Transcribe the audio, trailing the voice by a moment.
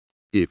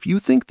If you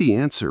think the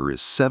answer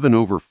is 7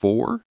 over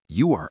 4,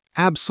 you are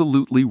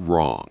absolutely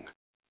wrong.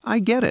 I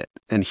get it,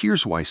 and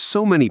here's why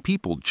so many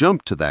people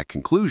jump to that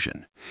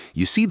conclusion.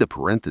 You see the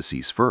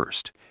parentheses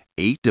first.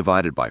 8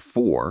 divided by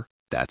 4,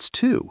 that's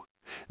 2.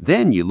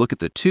 Then you look at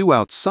the 2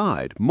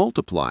 outside,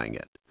 multiplying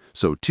it.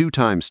 So 2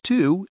 times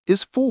 2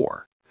 is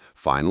 4.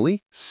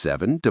 Finally,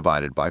 7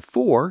 divided by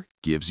 4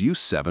 gives you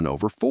 7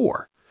 over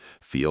 4.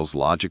 Feels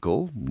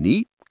logical,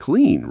 neat,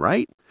 clean,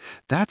 right?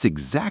 That's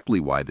exactly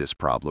why this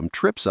problem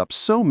trips up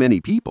so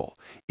many people.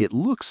 It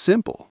looks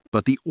simple,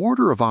 but the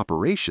order of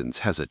operations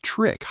has a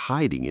trick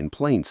hiding in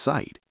plain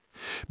sight.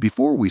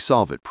 Before we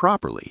solve it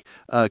properly,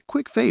 a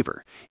quick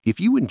favor.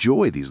 If you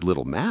enjoy these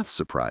little math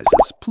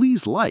surprises,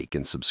 please like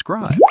and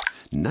subscribe.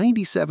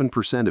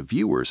 97% of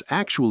viewers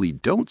actually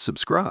don't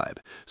subscribe,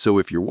 so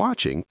if you're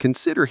watching,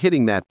 consider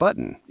hitting that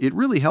button. It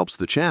really helps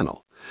the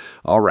channel.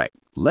 All right,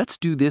 let's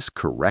do this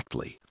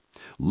correctly.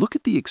 Look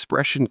at the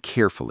expression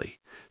carefully.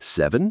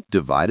 7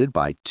 divided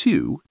by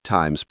 2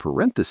 times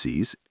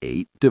parentheses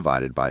 8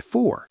 divided by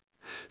 4.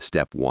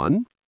 Step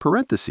 1,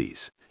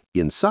 parentheses.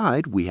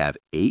 Inside, we have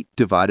 8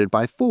 divided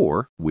by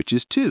 4, which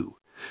is 2.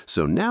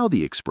 So now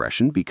the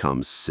expression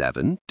becomes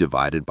 7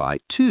 divided by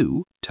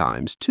 2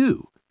 times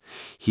 2.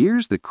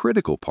 Here's the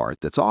critical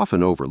part that's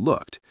often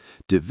overlooked.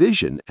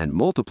 Division and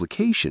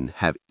multiplication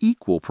have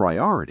equal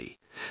priority.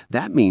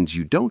 That means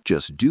you don't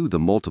just do the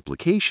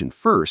multiplication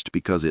first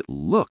because it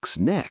looks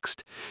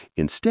next.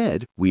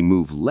 Instead, we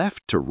move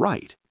left to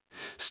right.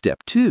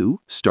 Step 2,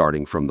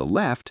 starting from the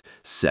left,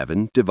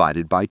 7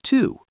 divided by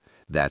 2.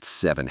 That's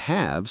 7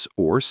 halves,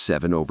 or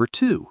 7 over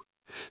 2.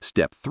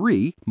 Step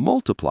 3,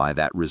 multiply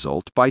that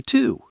result by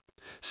 2.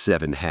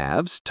 7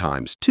 halves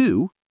times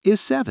 2 is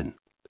 7.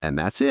 And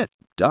that's it,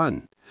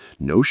 done.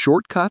 No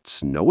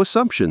shortcuts, no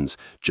assumptions,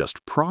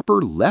 just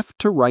proper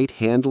left-to-right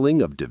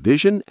handling of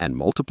division and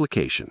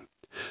multiplication.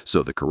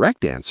 So the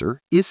correct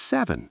answer is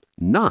 7,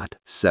 not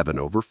 7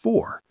 over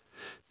 4.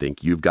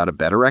 Think you've got a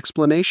better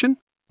explanation?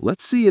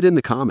 Let's see it in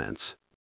the comments.